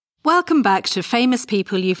Welcome back to Famous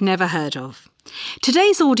People You've Never Heard Of.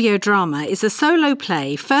 Today's audio drama is a solo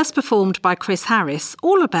play first performed by Chris Harris,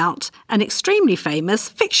 all about an extremely famous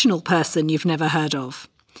fictional person you've never heard of.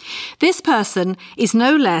 This person is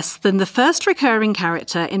no less than the first recurring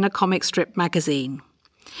character in a comic strip magazine.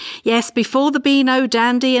 Yes, before the Beano,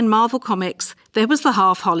 Dandy and Marvel Comics, there was the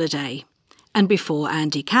Half Holiday. And before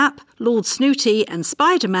Andy Capp, Lord Snooty and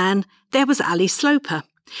Spider-Man, there was Ali Sloper,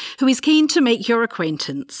 who is keen to make your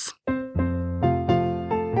acquaintance.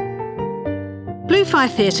 Blue Fire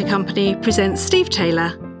Theatre Company presents Steve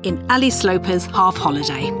Taylor in Ali Sloper's Half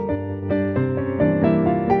Holiday. And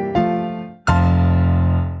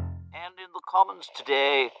in the Commons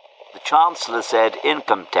today, the Chancellor said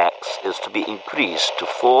income tax is to be increased to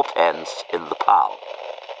 4p in the pound.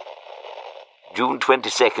 June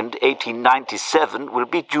 22nd, 1897 will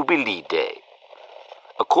be Jubilee Day.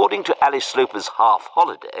 According to Ali Sloper's Half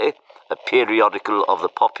Holiday, a periodical of the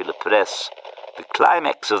popular press, the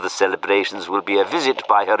climax of the celebrations will be a visit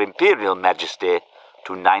by Her Imperial Majesty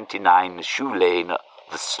to 99 Shoe Lane,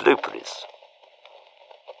 the Sloperies.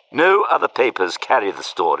 No other papers carry the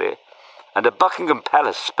story, and a Buckingham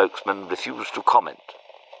Palace spokesman refused to comment.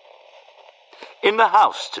 In the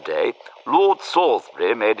House today, Lord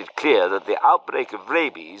Salisbury made it clear that the outbreak of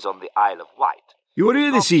rabies on the Isle of Wight... You are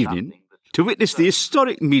here this evening to witness the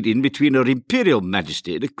historic meeting between Her Imperial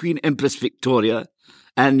Majesty, the Queen Empress Victoria,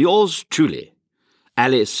 and yours truly,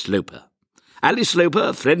 Ali Sloper. Ali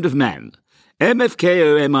Sloper, friend of man,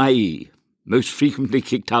 MFKOMIE, most frequently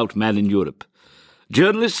kicked out man in Europe,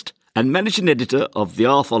 journalist and managing editor of The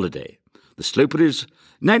Half Holiday, the Sloperies,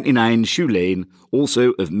 99 Shoe Lane,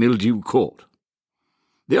 also of Mildew Court.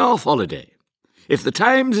 The Half Holiday. If the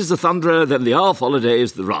Times is the thunderer, then The Half Holiday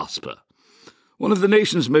is the rasper. One of the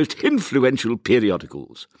nation's most influential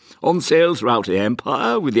periodicals, on sale throughout the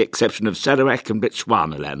empire, with the exception of Sarawak and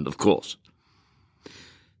Bechuanaland, of course.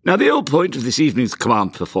 Now, the whole point of this evening's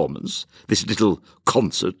command performance, this little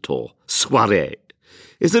concert or soirée,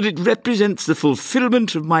 is that it represents the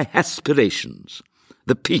fulfilment of my aspirations,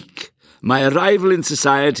 the peak, my arrival in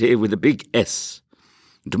society with a big S.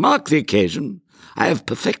 And to mark the occasion, I have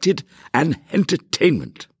perfected an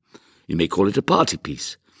entertainment. You may call it a party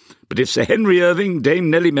piece. But if Sir Henry Irving, Dame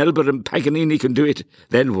Nellie Melba and Paganini can do it,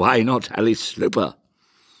 then why not Ali Sloper?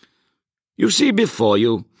 You see before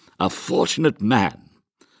you a fortunate man,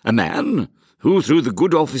 a man who, through the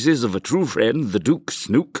good offices of a true friend, the Duke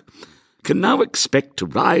Snook, can now expect to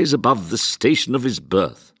rise above the station of his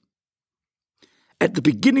birth. At the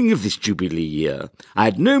beginning of this Jubilee year, I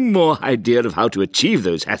had no more idea of how to achieve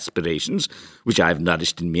those aspirations, which I have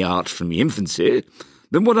nourished in me art from me infancy,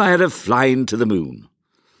 than what I had of flying to the moon.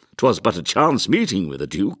 'Twas but a chance meeting with a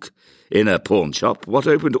duke, in a pawn-shop, what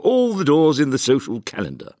opened all the doors in the social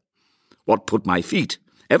calendar, what put my feet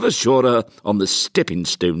ever surer on the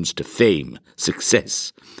stepping-stones to fame,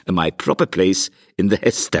 success, and my proper place in the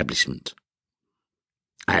establishment.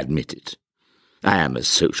 I admit it. I am a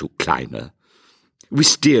social climber.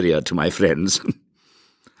 Wisteria to my friends.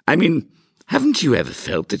 I mean, haven't you ever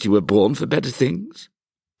felt that you were born for better things?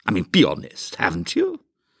 I mean, be honest, haven't you?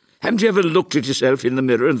 Haven't you ever looked at yourself in the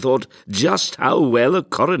mirror and thought just how well a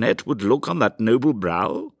coronet would look on that noble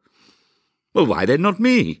brow? Well, why then not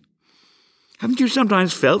me? Haven't you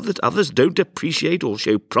sometimes felt that others don't appreciate or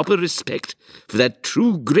show proper respect for that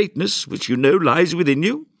true greatness which you know lies within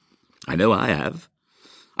you? I know I have.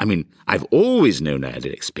 I mean, I've always known I had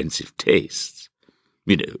expensive tastes.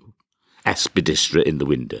 You know, aspidistra in the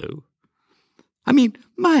window. I mean,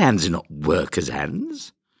 my hands are not workers'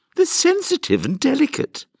 hands. They're sensitive and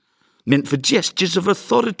delicate, meant for gestures of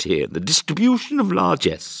authority and the distribution of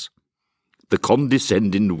largesse. The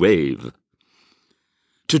condescending wave.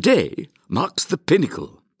 Today marks the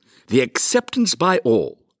pinnacle, the acceptance by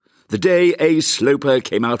all, the day A. Sloper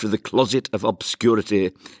came out of the closet of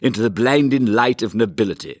obscurity into the blinding light of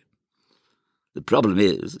nobility. The problem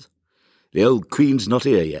is, the old Queen's not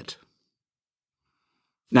here yet.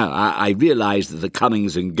 Now, I realise that the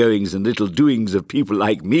comings and goings and little doings of people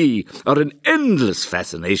like me are an endless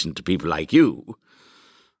fascination to people like you.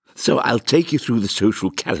 So I'll take you through the social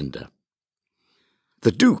calendar.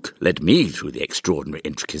 The Duke led me through the extraordinary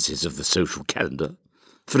intricacies of the social calendar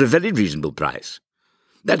for a very reasonable price.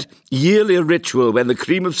 That yearly ritual when the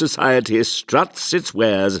cream of society struts its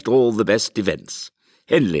wares at all the best events.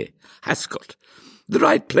 Henley, Ascot, the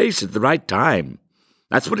right place at the right time.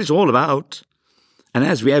 That's what it's all about. And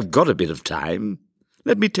as we have got a bit of time,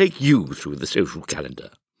 let me take you through the social calendar.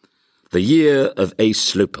 The year of A.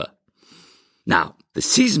 Sloper. Now, the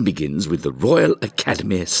season begins with the Royal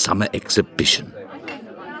Academy Summer Exhibition.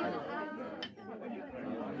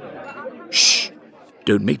 Shh!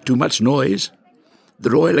 Don't make too much noise. The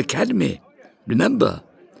Royal Academy. Remember,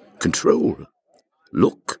 control.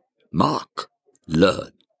 Look, mark,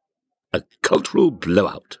 learn. A cultural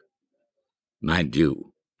blowout. Mind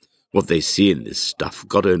you, what they see in this stuff,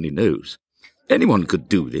 God only knows. Anyone could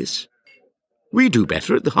do this. We do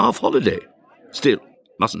better at the half-holiday. Still,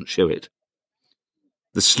 mustn't show it.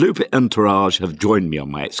 The Sloper entourage have joined me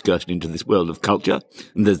on my excursion into this world of culture,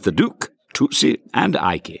 and there's the Duke, Tootsie, and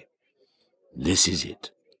Ike. This is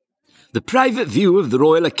it. The private view of the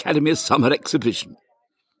Royal Academy Summer Exhibition.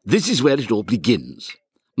 This is where it all begins.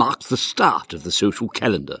 Marks the start of the social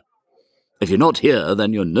calendar. If you're not here,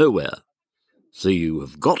 then you're nowhere. So you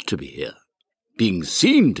have got to be here. Being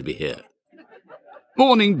seen to be here.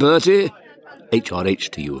 Morning, Bertie. HRH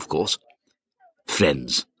to you, of course.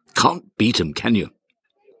 Friends, can't beat 'em, can you?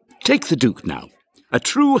 Take the Duke now. A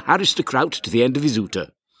true aristocrat to the end of his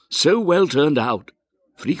ooter. So well turned out.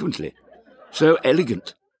 Frequently. So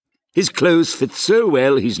elegant. His clothes fit so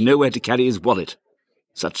well he's nowhere to carry his wallet.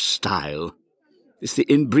 Such style. It's the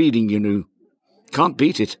inbreeding, you know. Can't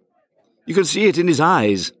beat it. You can see it in his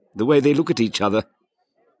eyes, the way they look at each other.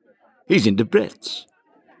 He's in Debrett's.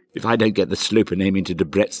 If I don't get the Sloper name into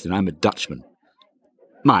Debrett's, then I'm a Dutchman.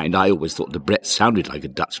 Mind, I always thought Debretz sounded like a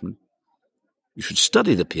Dutchman. You should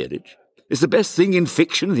study the peerage. It's the best thing in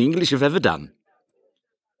fiction the English have ever done.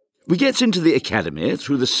 We gets into the academy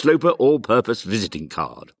through the Sloper all-purpose visiting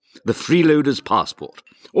card, the freeloader's passport,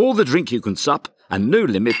 all the drink you can sup, and no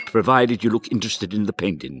limit provided you look interested in the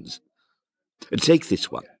paintings. Take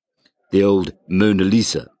this one, the old Mona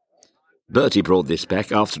Lisa. Bertie brought this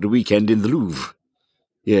back after a weekend in the Louvre.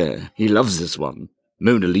 Yeah, he loves this one,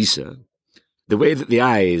 Mona Lisa. The way that the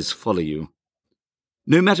eyes follow you.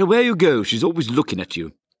 No matter where you go, she's always looking at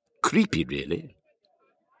you. Creepy, really.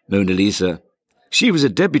 Mona Lisa. She was a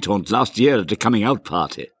debutante last year at a coming-out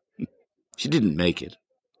party. She didn't make it.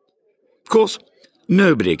 Of course,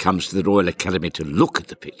 nobody comes to the Royal Academy to look at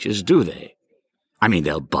the pictures, do they? I mean,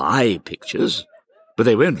 they'll buy pictures, but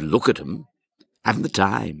they won't look at them. Haven't the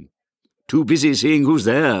time. Too busy seeing who's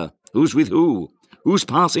there, who's with who's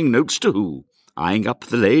passing notes to who, eyeing up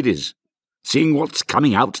the ladies, seeing what's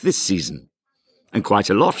coming out this season. And quite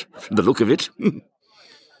a lot, from the look of it.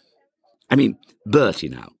 I mean, Bertie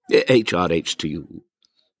now, HRH to you.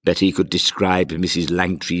 Bet he could describe Mrs.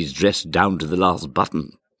 Langtry's dress down to the last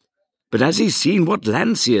button. But has he seen what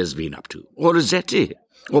Landseer's been up to, or Rossetti,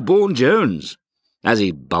 or Bourne-Jones, as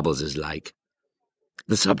he bubbles as like?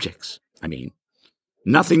 The subjects, I mean.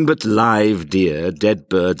 Nothing but live deer, dead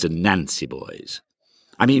birds, and Nancy boys.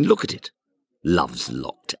 I mean, look at it. Love's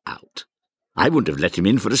locked out. I wouldn't have let him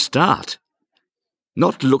in for a start.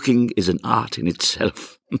 Not looking is an art in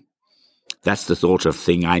itself. That's the sort of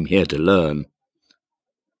thing I'm here to learn.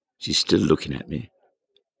 She's still looking at me.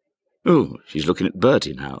 Oh, she's looking at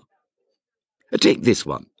Bertie now. Take this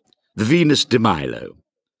one, the Venus de Milo.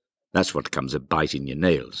 That's what comes of biting your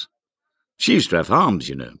nails. She used to have arms,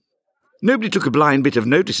 you know. Nobody took a blind bit of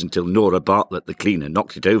notice until Nora Bartlett, the cleaner,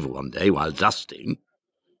 knocked it over one day while dusting.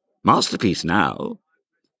 Masterpiece now.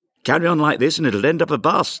 Carry on like this and it'll end up a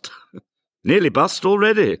bust. Nearly bust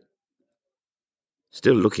already.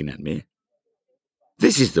 Still looking at me.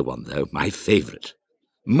 This is the one, though, my favourite.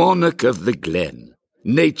 Monarch of the Glen.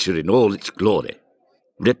 Nature in all its glory.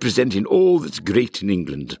 Representing all that's great in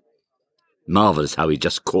England. Marvellous how he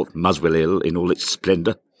just caught Muswell Hill in all its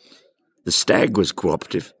splendour. The stag was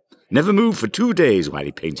cooperative. Never moved for 2 days while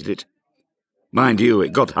he painted it. Mind you,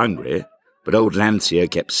 it got hungry, but old Landseer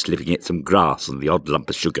kept slipping it some grass and the odd lump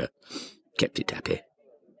of sugar. Kept it happy.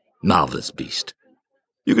 Marvellous beast.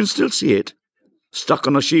 You can still see it, stuck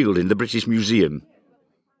on a shield in the British Museum.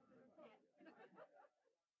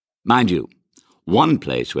 Mind you, one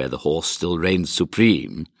place where the horse still reigns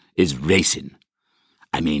supreme is racing.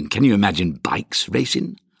 I mean, can you imagine bikes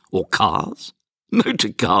racing? Or cars?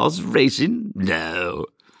 Motor cars racing? No.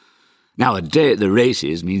 Now, a day at the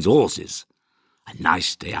races means horses. A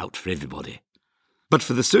nice day out for everybody. But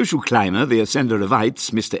for the social climber, the ascender of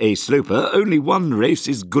heights, Mr. A. Sloper, only one race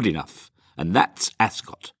is good enough, and that's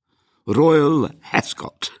Ascot. Royal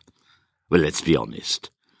Ascot. Well, let's be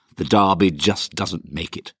honest. The Derby just doesn't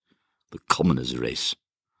make it. The commoners' race.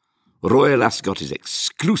 Royal Ascot is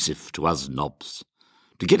exclusive to us knobs.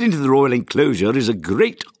 To get into the royal enclosure is a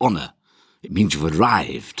great honour. It means you've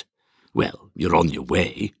arrived. Well, you're on your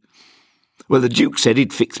way. Well, the Duke said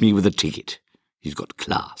he'd fix me with a ticket. He's got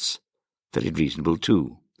class. Very reasonable,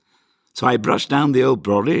 too. So I brush down the old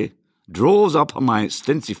brolly, draws up on my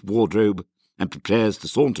extensive wardrobe, and prepares to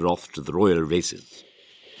saunter off to the royal races.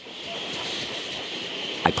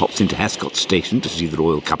 I pops into Ascot Station to see the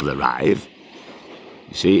royal couple arrive.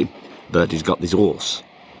 You see, Bertie's got this horse,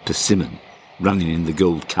 Persimmon, running in the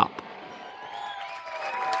Gold Cup.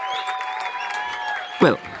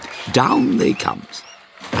 Well, down they comes.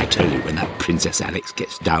 I tell you, when that Princess Alex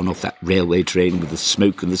gets down off that railway train with the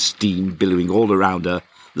smoke and the steam billowing all around her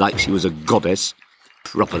like she was a goddess,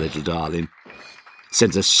 proper little darling,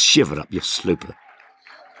 sends a shiver up your sloper.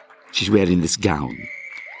 She's wearing this gown,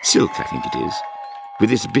 silk I think it is, with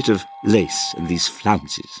this bit of lace and these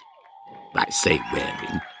flounces. I say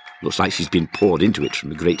wearing, looks like she's been poured into it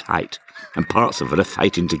from a great height, and parts of her are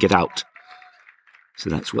fighting to get out. So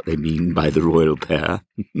that's what they mean by the royal pair.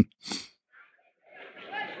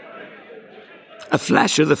 A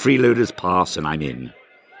flash of the freeloaders pass and I'm in.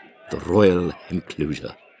 The royal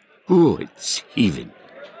enclosure. Ooh, it's heaving.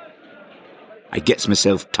 I gets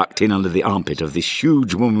myself tucked in under the armpit of this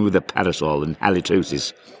huge woman with a parasol and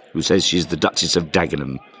halitosis, who says she's the Duchess of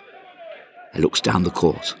Dagenham. I looks down the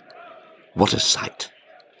court. What a sight!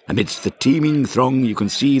 Amidst the teeming throng you can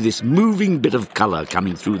see this moving bit of colour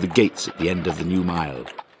coming through the gates at the end of the New Mile.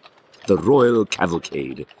 The royal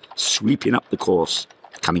cavalcade, sweeping up the course,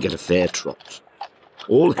 coming at a fair trot.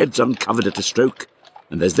 All heads uncovered at a stroke,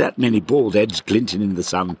 and there's that many bald heads glinting in the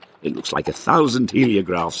sun, it looks like 1,000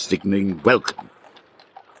 heliographs signaling welcome.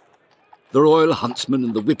 The royal huntsman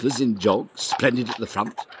and the whippers in jogs, splendid at the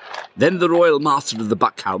front. Then the royal master of the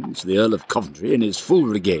buckhounds, the Earl of Coventry, in his full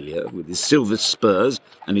regalia, with his silver spurs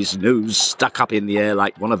and his nose stuck up in the air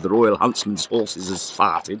like one of the royal huntsman's horses has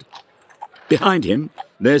farted. Behind him,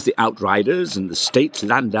 there's the outriders and the state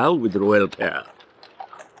landau with the royal pair.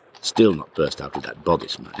 Still not burst out of that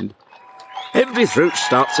bodice, mind. Every throat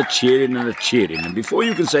starts a cheering, and before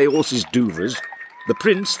you can say horses doovers, the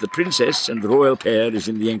prince, the princess, and the royal pair is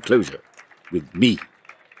in the enclosure, with me.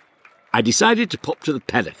 I decided to pop to the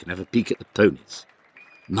paddock and have a peek at the ponies.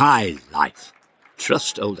 My life!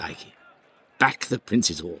 Trust old Ikey. Back the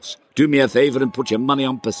prince's horse. Do me a favour and put your money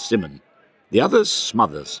on Persimmon. The others,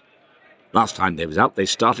 Smothers. Last time they was out, they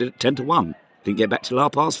started at 10 to 1. Didn't get back till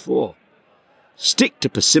 4:30. Stick to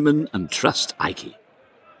Persimmon and trust Ikey.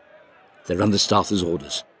 They're under Starther's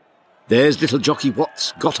orders. There's little jockey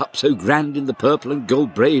Watts, got up so grand in the purple and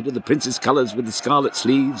gold braid of the prince's colours with the scarlet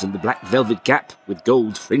sleeves and the black velvet cap with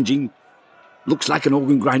gold fringing. Looks like an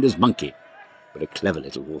organ grinder's monkey, but a clever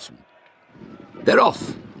little horseman. They're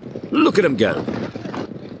off. Look at 'em go.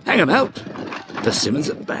 Hang 'em out. Persimmon's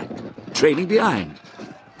at the back, trailing behind.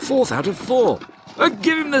 4th out of 4.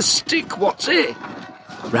 Give him the stick, Watts, eh?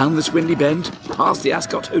 Round the Swindley Bend, past the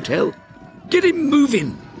Ascot Hotel. Get him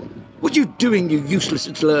moving. What you doing, you useless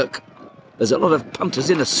little irk? There's a lot of punters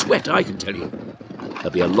in a sweat, I can tell you.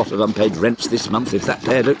 There'll be a lot of unpaid rents this month if that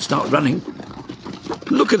pair don't start running.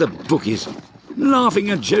 Look at the bookies, laughing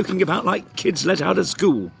and joking about like kids let out of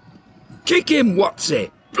school. Kick him, Watsy!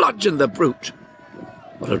 Bludgeon the brute!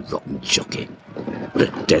 What a rotten jockey. What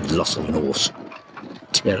a dead loss of an horse.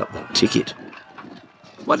 Tear up that ticket.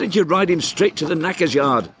 Why don't you ride him straight to the knacker's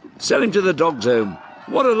yard? Sell him to the dog's home.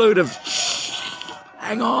 What a load of...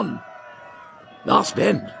 Hang on. Last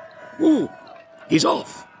bend. Ooh, he's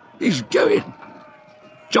off. He's going.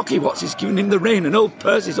 Jockey Watts is giving him the rein and old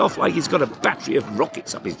Percy's off like he's got a battery of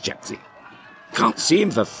rockets up his jacksy. Can't see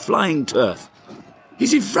him for flying turf.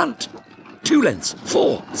 He's in front. 2 lengths,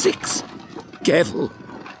 4, 6. Careful.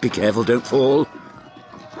 Be careful, don't fall.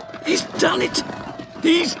 He's done it.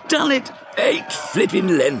 He's done it. 8 flipping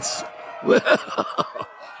lengths.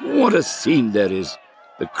 What a scene there is.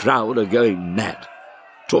 The crowd are going mad.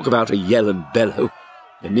 Talk about a yell and bellow.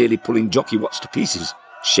 They're nearly pulling Jockey Watts to pieces,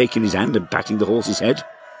 shaking his hand and patting the horse's head.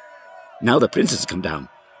 Now the prince has come down,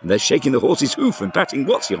 and they're shaking the horse's hoof and patting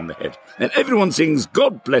Watsy on the head, and everyone sings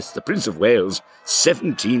God Bless the Prince of Wales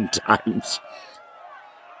 17 times.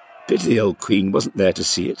 Pity the old Queen wasn't there to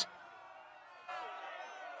see it.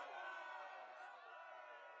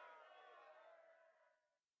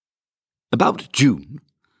 About June,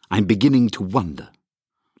 I'm beginning to wonder,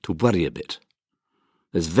 to worry a bit.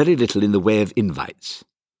 There's very little in the way of invites.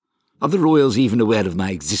 Are the royals even aware of my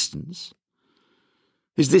existence?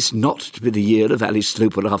 Is this not to be the year of Alice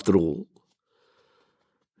Sloper after all?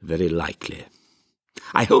 Very likely.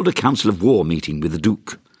 I hold a council of war meeting with the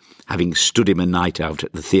Duke, having stood him a night out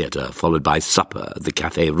at the theatre, followed by supper at the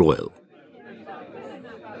Café Royal.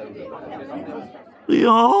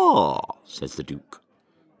 "Yeah," says the Duke.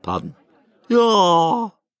 "Pardon?" "Yeah."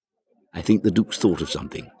 I think the Duke's thought of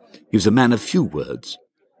something. He was a man of few words.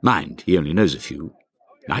 Mind, he only knows a few.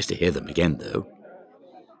 Nice to hear them again, though.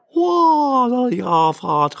 What?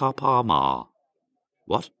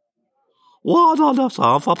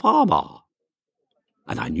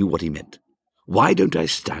 And I knew what he meant. Why don't I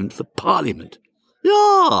stand for Parliament? Yeah,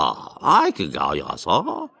 I can go, yes,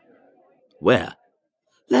 sir. Where?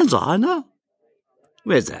 Lenzana?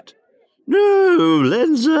 Where's that? No,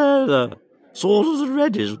 Lenzana. Sort of the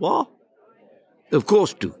Reddies, what? Of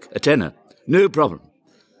course, Duke, a tenor. No problem.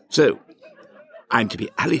 So, I'm to be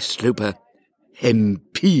Alice Sloper,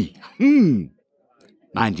 MP.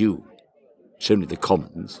 Mind you, it's only the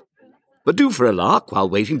Commons. But do for a lark while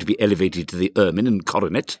waiting to be elevated to the ermine and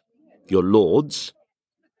coronet, your lords.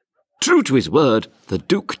 True to his word, the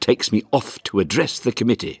Duke takes me off to address the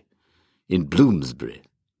committee in Bloomsbury.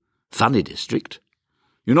 Funny district.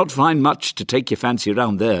 You'll not find much to take your fancy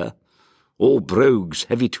round there. All brogues,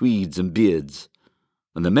 heavy tweeds and beards.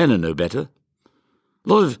 And the men are no better.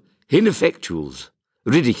 Lot of ineffectuals,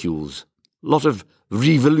 ridicules, lot of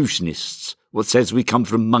revolutionists, what says we come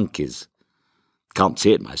from monkeys. Can't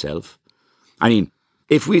say it myself. I mean,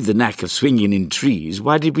 if we'd the knack of swinging in trees,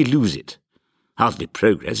 why did we lose it? Hardly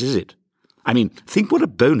progress, is it? I mean, think what a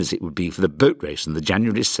bonus it would be for the boat race and the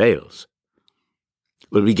January sales.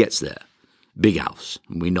 Well, we gets there. Big house,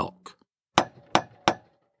 and we knock.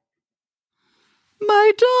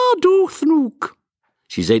 My Dardoothnook.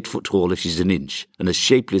 She's 8 foot tall if she's an inch, and as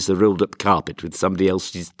shapely as a rolled-up carpet with somebody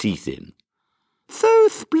else's teeth in. So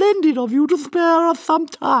splendid of you to spare us some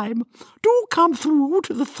time. Do come through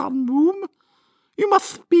to the sun-room. You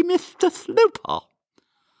must be Mr. Sloper.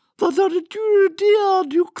 The dear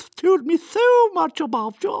Duke's told me so much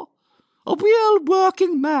about you. A real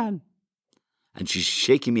working man. And she's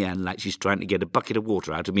shaking me hand like she's trying to get a bucket of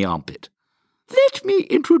water out of me armpit. Let me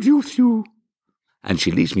introduce you. And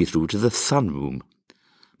she leads me through to the sun-room.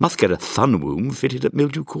 Must get a sun-room fitted at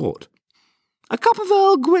Mildew Court. A cup of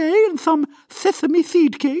Earl Grey and some sesame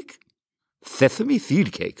seed cake. Sesame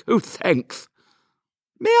seed cake? Oh, thanks.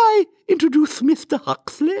 May I introduce Mr.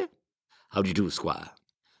 Huxley? How do you do, Squire?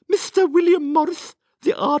 Mr. William Morris,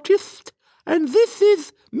 the artist, and this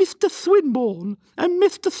is Mr. Swinburne and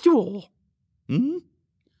Mr. Shaw.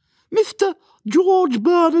 Mr. George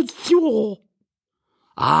Bernard Shaw.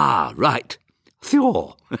 Ah, right.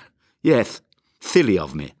 Shaw. Yes, silly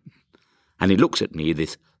of me. And he looks at me,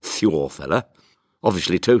 this Shaw fella,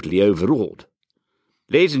 obviously totally overawed.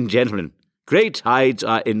 Ladies and gentlemen, great tides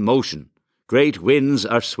are in motion. Great winds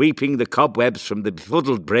are sweeping the cobwebs from the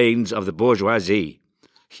befuddled brains of the bourgeoisie.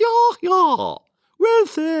 Yaw, well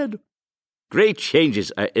said. Great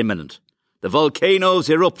changes are imminent. The volcano's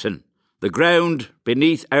erupting. The ground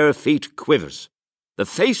beneath our feet quivers. The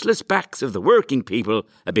faceless backs of the working people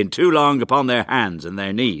have been too long upon their hands and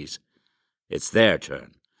their knees. It's their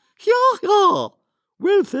turn. Yaw,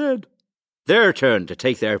 well said. Their turn to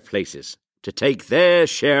take their places, to take their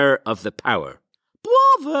share of the power.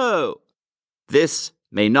 Bravo! This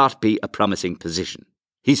may not be a promising position,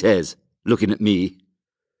 he says, looking at me.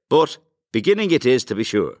 But beginning it is, to be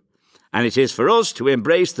sure, and it is for us to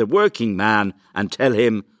embrace the working man and tell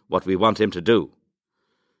him what we want him to do.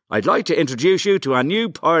 I'd like to introduce you to our new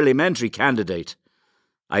parliamentary candidate.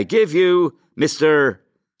 I give you Mr.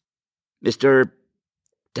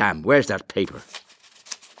 Damn, where's that paper?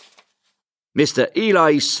 Mr.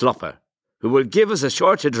 Eli Sloper, who will give us a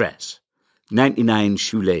short address. 99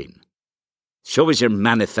 Shoe Lane. Show us your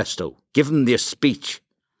manifesto. Give them their speech.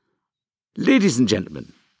 Ladies and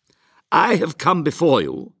gentlemen, I have come before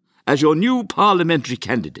you as your new parliamentary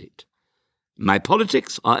candidate. My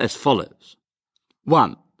politics are as follows.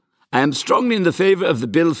 1. I am strongly in the favour of the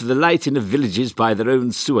bill for the lighting of villages by their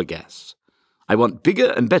own sewer gas. I want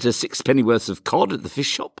bigger and better sixpennyworths of cod at the fish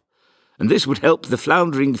shop, and this would help the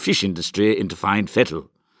floundering fish industry into fine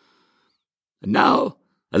fettle. And now,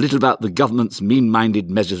 a little about the government's mean-minded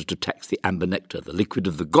measures to tax the amber nectar, the liquid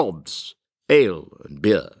of the gods, ale and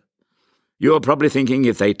beer. You're probably thinking,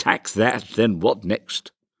 if they tax that, then what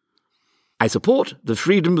next? I support the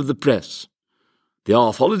freedom of the press. The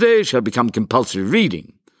half-holiday shall become compulsory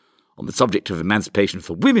reading. On the subject of emancipation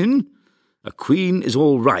for women, a queen is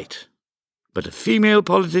all right. But a female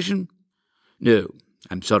politician? No,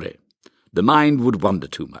 I'm sorry. The mind would wander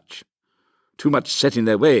too much. Too much set in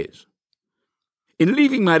their ways. In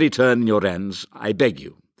leaving my return in your hands, I beg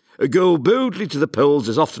you, go boldly to the polls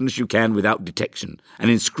as often as you can without detection,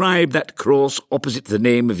 and inscribe that cross opposite the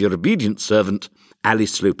name of your obedient servant,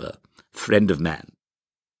 Alice Sloper, friend of man.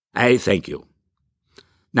 I thank you.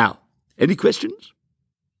 Now, any questions?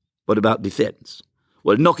 What about defence?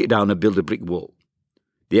 Well, knock it down and build a brick wall.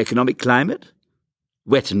 The economic climate?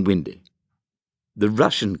 Wet and windy. The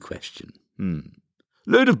Russian question?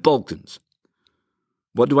 Load of Balkans.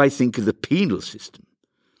 What do I think of the penal system?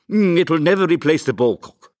 It will never replace the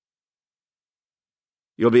ballcock.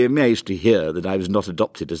 You'll be amazed to hear that I was not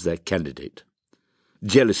adopted as their candidate.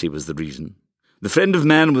 Jealousy was the reason. The friend of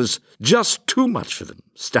man was just too much for them,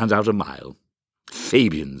 stands out a mile.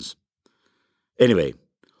 Fabians. Anyway,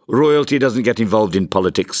 royalty doesn't get involved in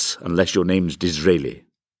politics unless your name's Disraeli.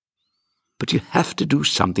 But you have to do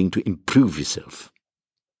something to improve yourself.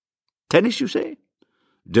 Tennis, you say?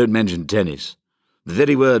 Don't mention tennis. The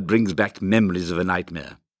very word brings back memories of a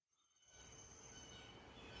nightmare.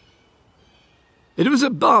 It was a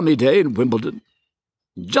balmy day in Wimbledon.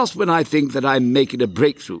 Just when I think that I'm making a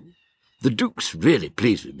breakthrough, the Duke's really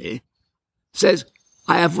pleased with me. Says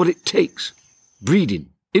I have what it takes. Breeding,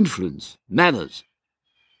 influence, manners.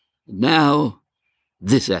 Now,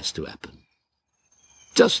 this has to happen.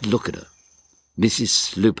 Just look at her, Mrs.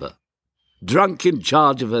 Sloper, drunk in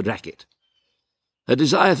charge of her racket. Her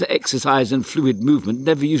desire for exercise and fluid movement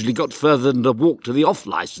never usually got further than a walk to the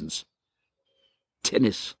off-licence.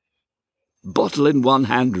 Tennis. Bottle in one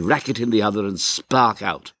hand, racket in the other, and spark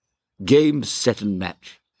out. Game, set and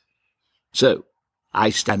match. So, I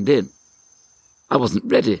stand in. I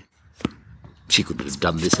wasn't ready. She couldn't have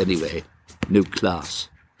done this anyway. No class.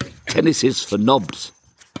 Tennis is for knobs.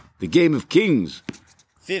 The game of kings.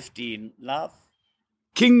 15, love.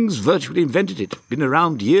 Kings virtually invented it. Been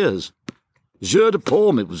around years. Jeu de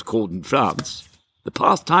paume, it was called in France. The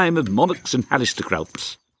pastime of monarchs and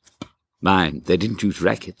aristocrats. Mind, they didn't use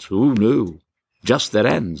rackets. Oh, no. Just their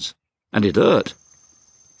hands. And it hurt.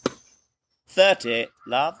 30,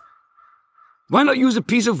 love. Why not use a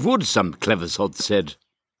piece of wood, some clever sod said.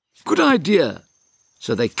 Good idea.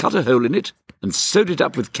 So they cut a hole in it and sewed it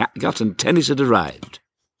up with catgut, and tennis had arrived.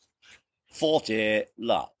 40,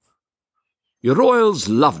 love. Your royals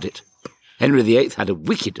loved it. Henry VIII had a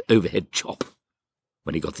wicked overhead chop.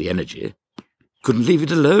 When he got the energy. Couldn't leave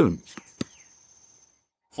it alone.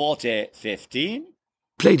 40, 15.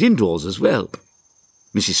 Played indoors as well.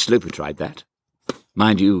 Mrs. Sloper tried that.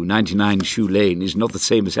 Mind you, 99 Shoe Lane is not the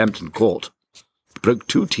same as Hampton Court. Broke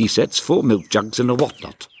 2 tea sets, 4 milk jugs and a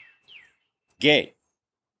whatnot. Game.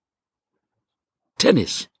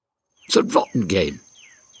 Tennis. It's a rotten game.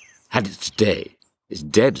 Had its day. It's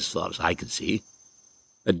dead as far as I can see.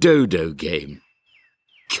 A dodo game.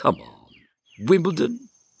 Come on. Wimbledon?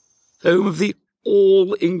 Home of the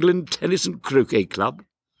All England Tennis and Croquet Club?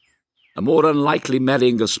 A more unlikely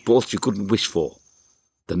marrying of sports you couldn't wish for.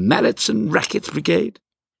 The Mallets and Rackets Brigade?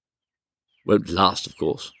 Won't last, of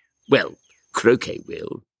course. Well, croquet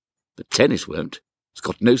will. But tennis won't. It's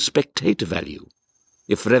got no spectator value.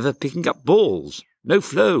 You're forever picking up balls. No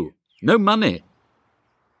flow. No money.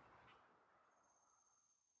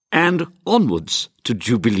 And onwards to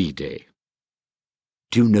Jubilee Day.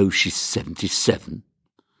 Do you know she's 77?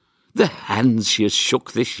 The hands she has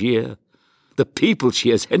shook this year. The people she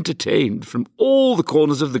has entertained from all the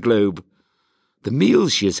corners of the globe. The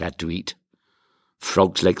meals she has had to eat.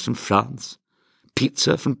 Frog's legs from France.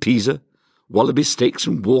 Pizza from Pisa. Wallaby steaks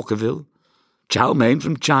from Walkerville. Chow mein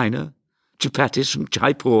from China. Chapatis from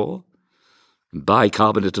Jaipur. And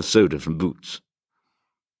bicarbonate of soda from Boots.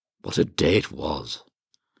 What a day it was.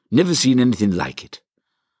 Never seen anything like it.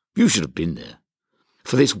 You should have been there.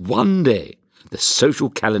 For this one day, the social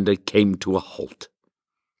calendar came to a halt.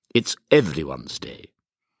 It's everyone's day.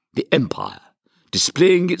 The Empire,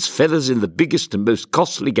 displaying its feathers in the biggest and most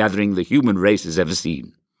costly gathering the human race has ever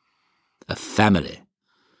seen. A family.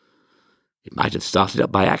 It might have started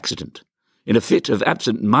up by accident, in a fit of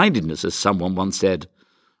absent-mindedness, as someone once said,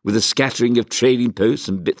 with a scattering of trading posts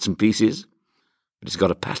and bits and pieces. But it's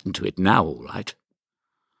got a pattern to it now, all right.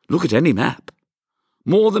 Look at any map.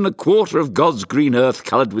 More than a quarter of God's green earth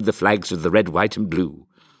coloured with the flags of the red, white and blue.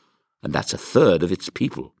 And that's a third of its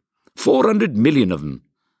people. 400 million of them,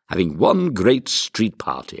 having one great street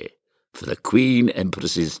party for the Queen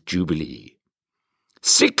Empress's Jubilee.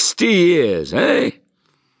 60 years, eh?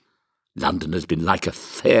 London has been like a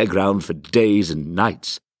fairground for days and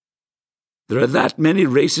nights. There are that many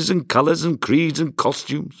races and colours and creeds and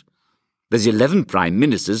costumes. There's 11 prime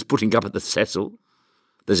ministers putting up at the Cecil.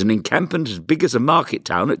 There's an encampment as big as a market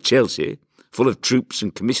town at Chelsea, full of troops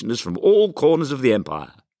and commissioners from all corners of the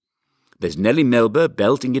empire. There's Nellie Melba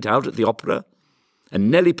belting it out at the opera,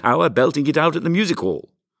 and Nellie Power belting it out at the music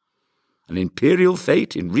hall. An imperial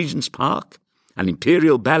fete in Regent's Park, an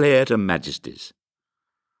imperial ballet at Her Majesty's.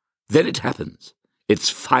 Then it happens. It's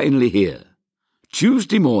finally here.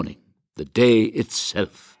 Tuesday morning, the day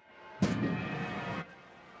itself.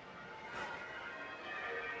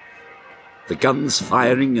 The guns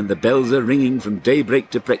firing and the bells are ringing from daybreak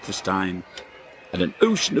to breakfast time, and an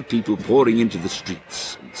ocean of people pouring into the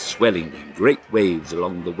streets and swelling in great waves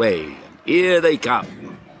along the way, and here they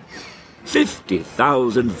come.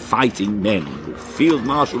 50,000 fighting men with Field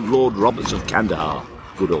Marshal Lord Roberts of Kandahar,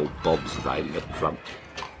 good old Bob's riding up front.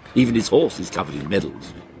 Even his horse is covered in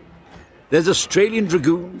medals. There's Australian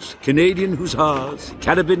dragoons, Canadian hussars,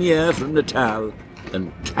 carabiniers from Natal,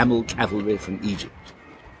 and camel cavalry from Egypt.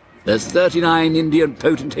 There's 39 Indian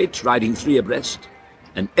potentates riding 3 abreast,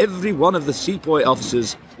 and every one of the sepoy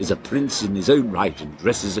officers is a prince in his own right and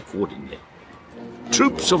dresses accordingly.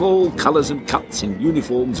 Troops of all colours and cuts in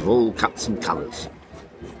uniforms of all cuts and colours,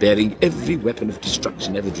 bearing every weapon of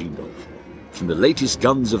destruction ever dreamed of, from the latest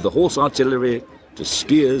guns of the horse artillery to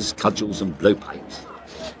spears, cudgels and blowpipes.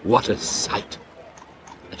 What a sight!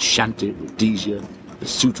 Ashanti, Rhodesia,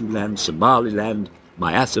 Lesotho-land, Somaliland,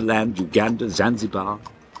 Nyasaland, Uganda, Zanzibar,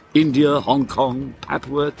 India, Hong Kong,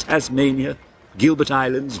 Papua, Tasmania, Gilbert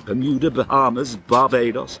Islands, Bermuda, Bahamas,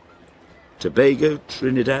 Barbados, Tobago,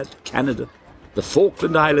 Trinidad, Canada, the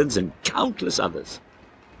Falkland Islands and countless others.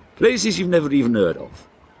 Places you've never even heard of.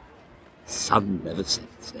 Sun never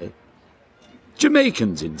sets, eh?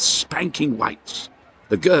 Jamaicans in spanking whites,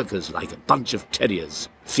 the Gurkhas like a bunch of terriers,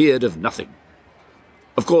 feared of nothing.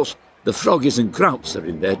 Of course, the Froggies and Krauts are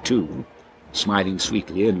in there too, smiling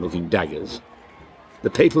sweetly and looking daggers. The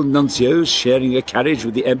papal nuncios sharing a carriage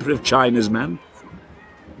with the Emperor of China's man.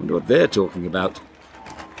 Wonder what they're talking about.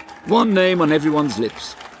 One name on everyone's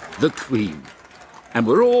lips, the Queen. And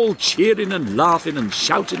we're all cheering and laughing and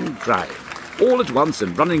shouting and crying, all at once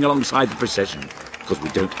and running alongside the procession, because we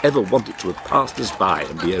don't ever want it to have passed us by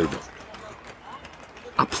and be over.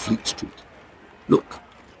 Up Fleet Street. Look,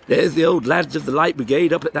 there's the old lads of the Light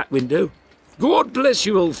Brigade up at that window. God bless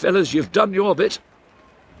you, old fellas, you've done your bit.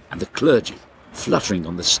 And the clergy, fluttering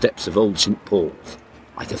on the steps of old St. Paul's,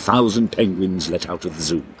 like 1,000 penguins let out of the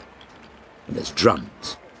zoo. And there's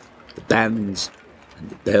drums, the bands, and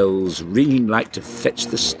the bells ringing like to fetch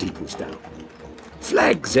the steeples down.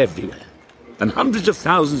 Flags everywhere, and hundreds of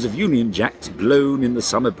thousands of Union Jacks blown in the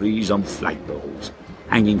summer breeze on flagpoles,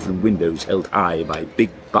 hanging from windows held high by big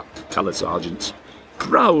buck colour sergeants,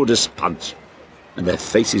 proud as punch, and their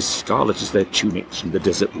faces scarlet as their tunics from the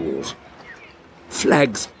desert wars.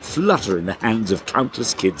 Flags flutter in the hands of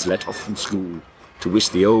countless kids let off from school to wish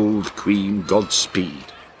the old Queen Godspeed.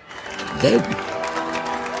 Then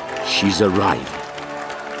she's arriving.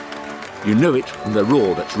 You know it from the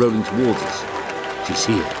roar that's rolling towards us. She's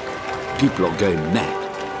here. People are going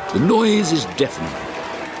mad. The noise is deafening.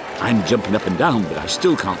 I'm jumping up and down, but I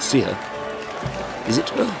still can't see her. Is it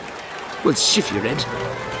her? Well, shift your head.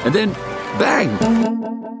 And then, bang!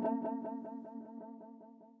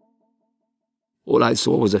 All I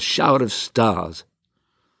saw was a shower of stars.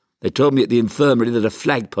 They told me at the infirmary that a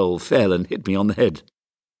flagpole fell and hit me on the head.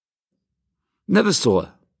 Never saw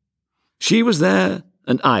her. She was there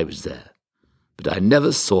and I was there, but I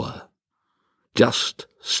never saw her. Just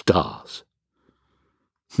stars.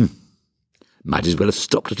 Might as well have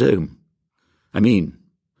stopped at home. I mean,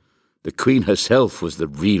 the Queen herself was the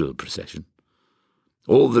real procession.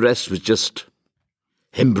 All the rest was just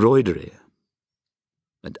embroidery.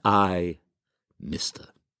 And I missed her.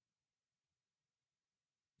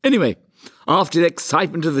 Anyway, after the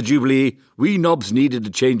excitement of the Jubilee, we knobs needed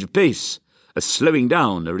a change of pace, a slowing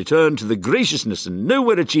down, a return to the graciousness, and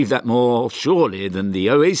nowhere achieved that more, surely, than the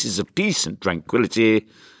oasis of peace and tranquillity,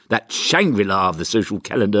 that Shangri-La of the social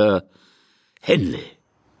calendar, Henley.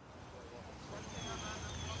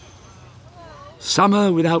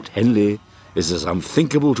 Summer without Henley is as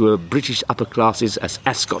unthinkable to a British upper classes as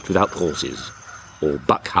Ascot without horses, or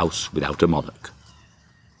Buckhouse without a monarch.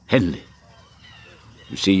 Henley.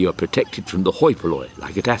 You see, you're protected from the hoi polloi,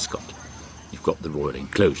 like at Ascot. You've got the royal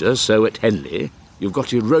enclosure, so at Henley you've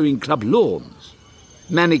got your rowing club lawns,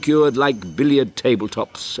 manicured like billiard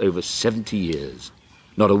tabletops over 70 years.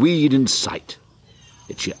 Not a weed in sight.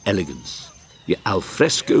 It's your elegance, your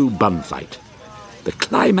alfresco bun fight, the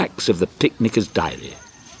climax of the picnicker's diary,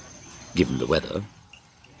 given the weather.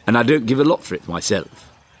 And I don't give a lot for it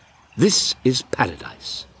myself. This is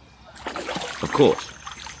paradise. Of course,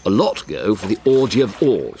 a lot go for the orgy of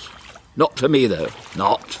oars. Not for me, though.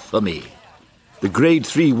 Not for me. The grade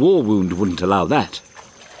 3 war wound wouldn't allow that.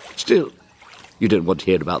 Still, you don't want to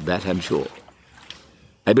hear about that, I'm sure.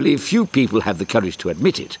 I believe few people have the courage to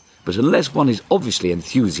admit it, but unless one is obviously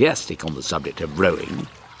enthusiastic on the subject of rowing,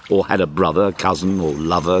 or had a brother, cousin, or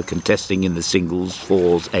lover contesting in the singles,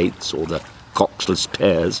 fours, eights, or the coxless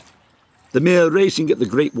pairs, the mere racing at the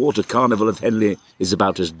Great Water Carnival of Henley is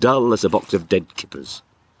about as dull as a box of dead kippers.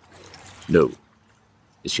 No,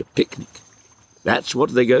 it's your picnic. That's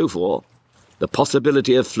what they go for. The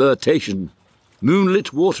possibility of flirtation,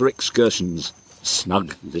 moonlit water excursions,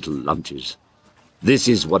 snug little lunches. This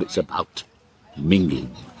is what it's about.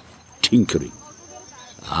 Mingling, tinkering.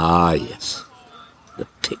 Ah, yes, the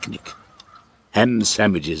picnic. Ham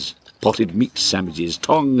sandwiches, potted meat sandwiches,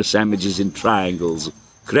 tongue sandwiches in triangles,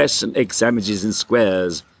 cress and egg sandwiches in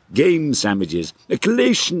squares, game sandwiches, a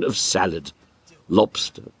collation of salad,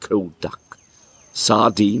 lobster, cold duck,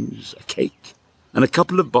 sardines, a cake, and a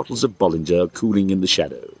couple of bottles of Bollinger cooling in the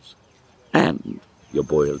shadows, and your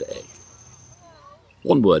boiled egg.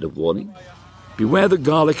 One word of warning: beware the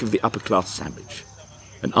garlic of the upper-class sandwich,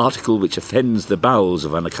 an article which offends the bowels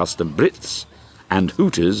of unaccustomed Brits and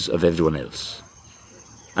hooters of everyone else.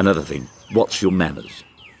 Another thing, watch your manners.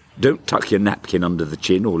 Don't tuck your napkin under the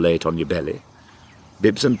chin or lay it on your belly.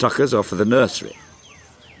 Bibs and tuckers are for the nursery.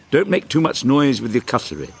 Don't make too much noise with your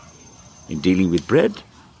cutlery. In dealing with bread,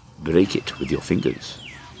 break it with your fingers.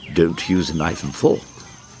 Don't use a knife and fork.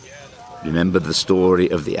 Remember the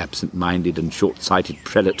story of the absent-minded and short-sighted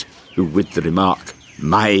prelate who, with the remark,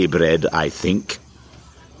 "My bread, I think,"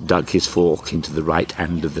 dug his fork into the right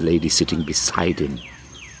hand of the lady sitting beside him.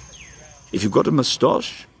 If you've got a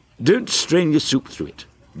moustache, don't strain your soup through it.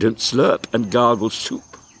 Don't slurp and gargle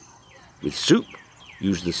soup. With soup,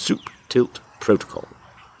 use the soup tilt protocol.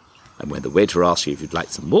 And when the waiter asks you if you'd like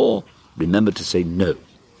some more, remember to say no.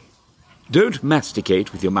 Don't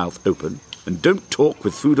masticate with your mouth open, and don't talk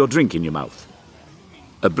with food or drink in your mouth.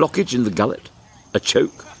 A blockage in the gullet, a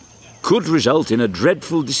choke, could result in a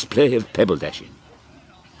dreadful display of pebble dashing.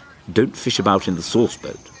 Don't fish about in the sauce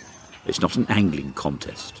boat. It's not an angling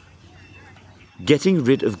contest. Getting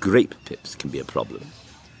rid of grape pips can be a problem.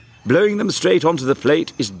 Blowing them straight onto the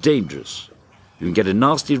plate is dangerous. You can get a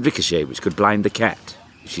nasty ricochet which could blind the cat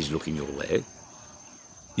if she's looking your way.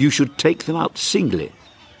 You should take them out singly,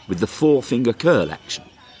 with the four-finger curl action.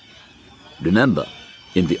 Remember,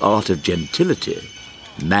 in the art of gentility,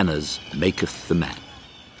 manners maketh the man.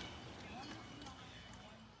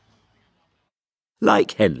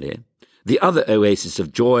 Like Henley, the other oasis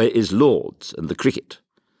of joy is Lord's and the cricket.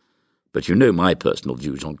 But you know my personal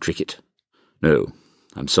views on cricket. No,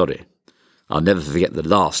 I'm sorry. I'll never forget the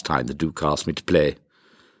last time the Duke asked me to play.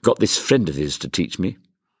 Got this friend of his to teach me.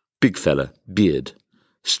 Big fella, beard,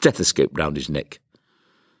 stethoscope round his neck.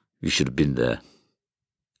 You should have been there.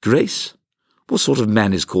 Grace? What sort of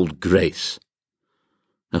man is called Grace?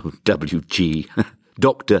 Oh, W.G.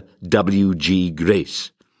 Dr. W.G.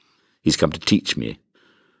 Grace. He's come to teach me.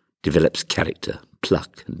 Develops character,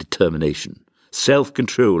 pluck and determination,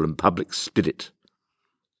 self-control and public spirit.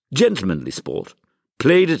 Gentlemanly sport.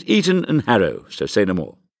 Played at Eton and Harrow, so say no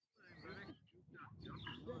more.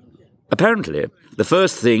 Apparently, the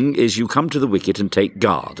first thing is you come to the wicket and take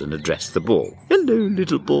guard and address the ball. Hello,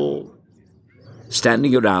 little ball.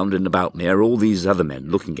 Standing around and about me are all these other men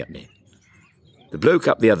looking at me. The bloke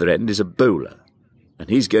up the other end is a bowler, and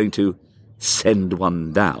he's going to send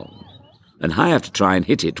one down. And I have to try and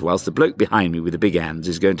hit it whilst the bloke behind me with the big hands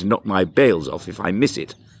is going to knock my bails off if I miss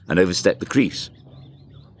it and overstep the crease.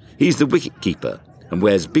 He's the wicket-keeper and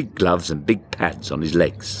wears big gloves and big pads on his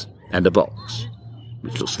legs and a box,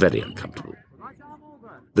 which looks very uncomfortable.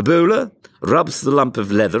 The bowler rubs the lump of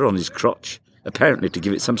leather on his crotch, apparently to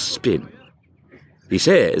give it some spin. He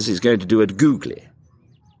says he's going to do a googly.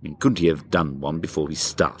 Couldn't he have done one before he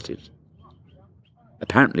started?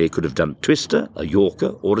 Apparently he could have done a twister, a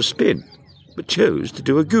yorker, or a spin, but chose to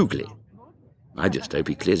do a googly. I just hope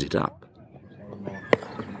he clears it up.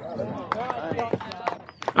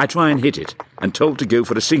 I try and hit it, and told to go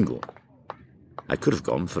for a single. I could have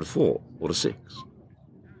gone for a 4 or a 6.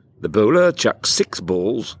 The bowler chucks 6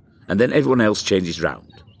 balls, and then everyone else changes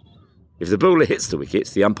round. If the bowler hits the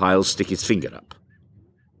wickets, the umpire will stick his finger up.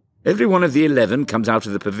 Every one of the 11 comes out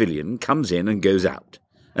of the pavilion, comes in and goes out,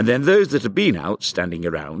 and then those that have been out, standing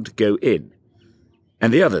around, go in.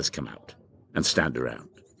 And the others come out and stand around.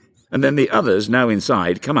 And then the others, now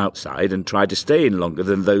inside, come outside and try to stay in longer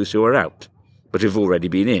than those who are out, but have already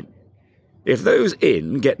been in. If those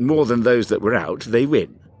in get more than those that were out, they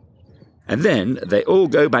win. And then they all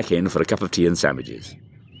go back in for a cup of tea and sandwiches.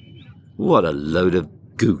 What a load of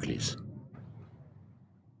googlies.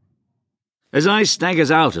 As I staggers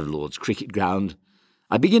out of Lord's cricket ground,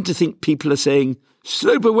 I begin to think people are saying,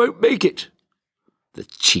 "Sloper won't make it." The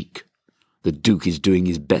cheek. The Duke is doing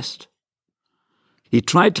his best. He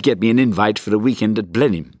tried to get me an invite for a weekend at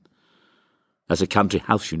Blenheim. That's a country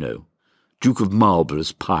house, you know. Duke of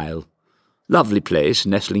Marlborough's pile. Lovely place,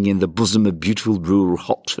 nestling in the bosom of beautiful rural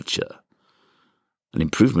Hertfordshire. An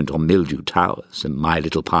improvement on Mildew Towers and my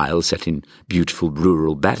little pile set in beautiful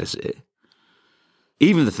rural Battersea.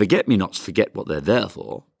 Even the forget-me-nots forget what they're there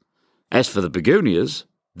for. As for the begonias,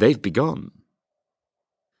 they've begone.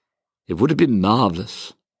 It would have been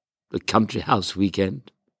marvellous, the country house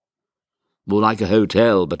weekend. More like a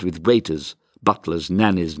hotel, but with waiters, butlers,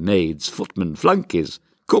 nannies, maids, footmen, flunkies,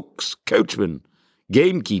 cooks, coachmen,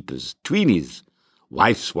 gamekeepers, tweenies,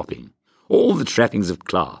 wife-swapping, All the trappings of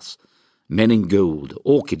class. Men in gold,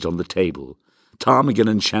 orchids on the table, ptarmigan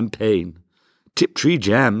and champagne, Tiptree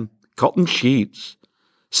jam, cotton sheets,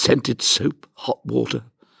 scented soap, hot water,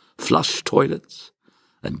 flush toilets,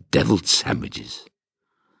 and devilled sandwiches.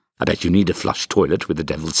 I bet you need a flush toilet with a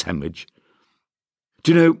devilled sandwich.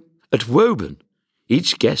 Do you know, at Woburn,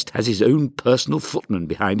 each guest has his own personal footman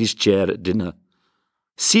behind his chair at dinner.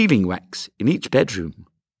 Sealing wax in each bedroom.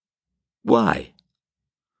 Why?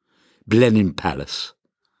 Blenheim Palace.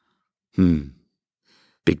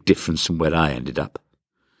 Big difference from where I ended up.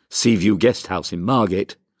 Seaview Guest House in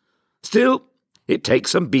Margate. Still, it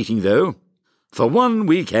takes some beating, though. For one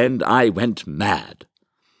weekend I went mad.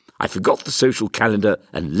 I forgot the social calendar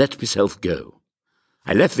and let myself go.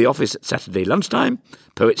 I left the office at Saturday lunchtime,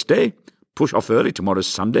 Poets' Day, push off early, tomorrow's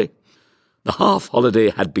Sunday. The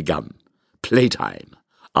half-holiday had begun. Playtime,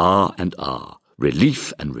 R&R,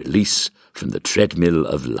 relief and release from the treadmill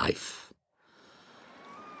of life.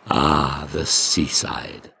 Ah, the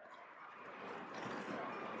seaside.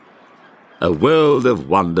 A world of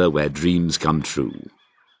wonder where dreams come true.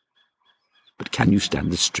 But can you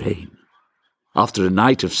stand the strain? After a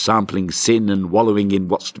night of sampling sin and wallowing in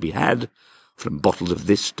what's to be had, from bottles of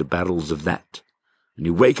this to barrels of that, and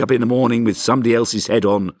you wake up in the morning with somebody else's head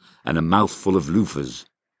on and a mouthful of loafers.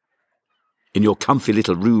 In your comfy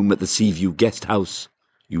little room at the Seaview Guest House,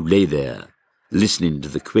 you lay there, listening to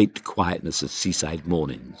the quaint quietness of seaside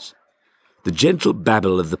mornings, the gentle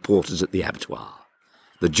babble of the porters at the abattoir,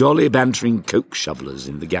 the jolly bantering coke shovellers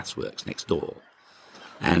in the gasworks next door,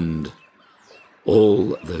 and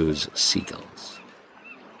all those seagulls.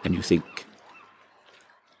 And you think,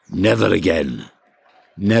 never again,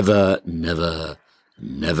 never, never,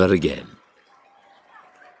 never again.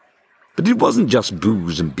 But it wasn't just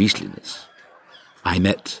booze and beastliness. I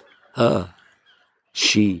met her,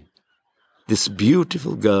 she, this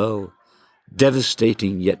beautiful girl,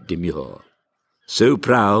 devastating yet demure, so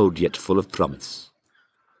proud yet full of promise.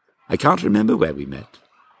 I can't remember where we met.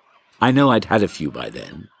 I know I'd had a few by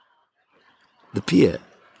then. The pier.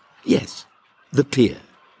 Yes, the pier.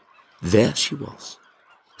 There she was,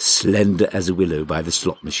 slender as a willow by the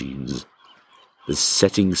slot machines, the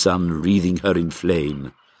setting sun wreathing her in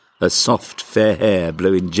flame, her soft, fair hair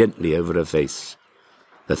blowing gently over her face,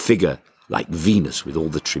 her figure like Venus with all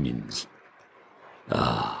the trimmings.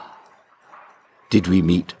 Ah, did we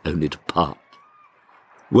meet only to part?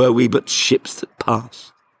 Were we but ships that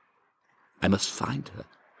pass? I must find her.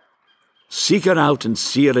 Seek her out and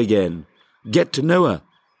see her again. Get to know her.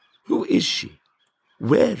 Who is she?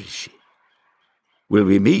 Where is she? Will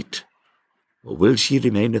we meet, or will she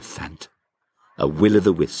remain a phantom, a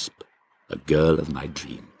will-o'-the-wisp, a girl of my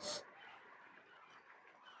dreams?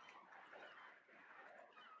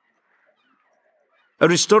 A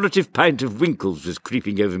restorative pint of Winkles was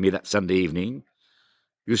creeping over me that Sunday evening.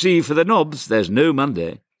 You see, for the nobs, there's no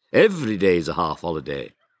Monday. Every day's a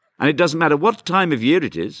half-holiday, and it doesn't matter what time of year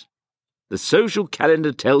it is. The social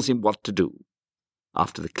calendar tells him what to do.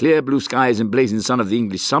 After the clear blue skies and blazing sun of the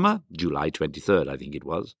English summer, July 23rd, I think it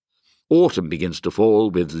was, autumn begins to fall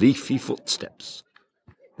with leafy footsteps,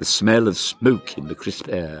 the smell of smoke in the crisp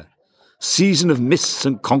air, season of mists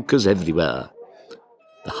and conkers everywhere.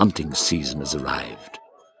 The hunting season has arrived.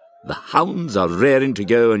 The hounds are raring to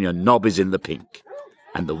go and your nob is in the pink,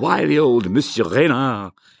 and the wily old Monsieur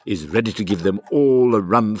Renard is ready to give them all a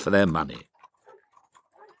run for their money.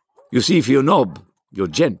 You see, for your nob, your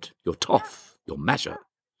gent, your toff, your masher,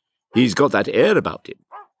 he's got that air about him.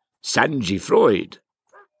 Sanji Freud.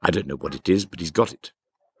 I don't know what it is, but he's got it.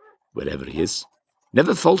 Wherever he is.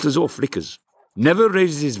 Never falters or flickers. Never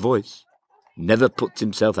raises his voice. Never puts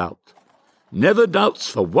himself out. Never doubts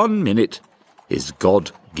for 1 minute his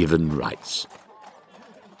God-given rights.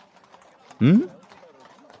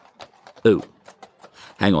 Oh,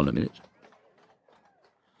 hang on a minute.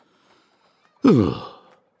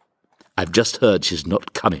 I've just heard she's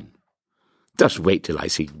not coming. Just wait till I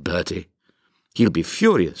see Bertie. He'll be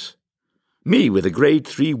furious. Me with a grade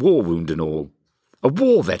 3 war wound and all. A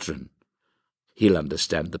war veteran. He'll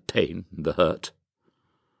understand the pain and the hurt.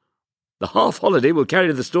 The half-holiday will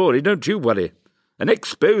carry the story, don't you worry. An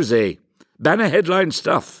exposé. Banner headline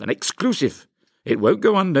stuff. An exclusive. It won't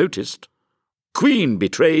go unnoticed. Queen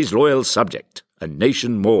betrays loyal subject. A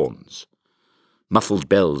nation mourns. Muffled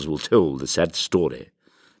bells will toll the sad story.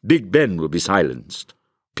 Big Ben will be silenced.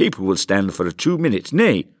 People will stand for a 2-minute,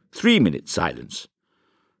 nay, 3-minute silence.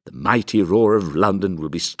 The mighty roar of London will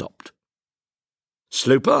be stopped.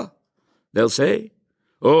 Sloper, they'll say.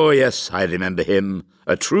 Oh, yes, I remember him.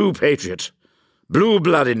 A true patriot. Blue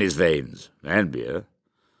blood in his veins. And beer.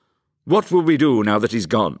 What will we do now that he's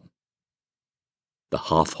gone? The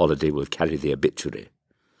half-holiday will carry the obituary.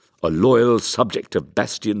 A loyal subject of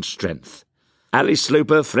bastion strength. Ally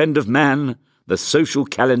Sloper, friend of man, the social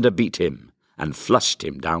calendar beat him and flushed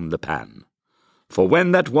him down the pan. For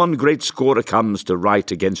when that one great scorer comes to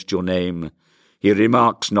write against your name, he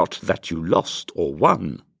remarks not that you lost or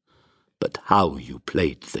won, but how you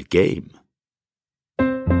played the game.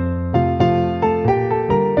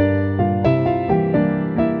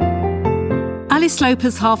 Ally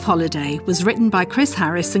Sloper's Half Holiday was written by Chris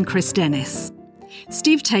Harris and Chris Dennis.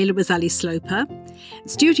 Steve Taylor was Ally Sloper.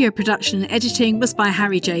 Studio production and editing was by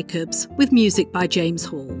Harry Jacobs, with music by James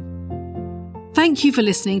Hall. Thank you for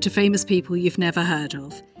listening to Famous People You've Never Heard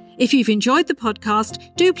Of. If you've enjoyed the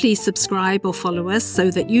podcast, do please subscribe or follow us so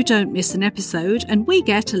that you don't miss an episode and we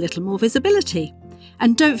get a little more visibility.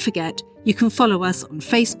 And don't forget, you can follow us on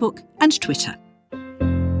Facebook and Twitter.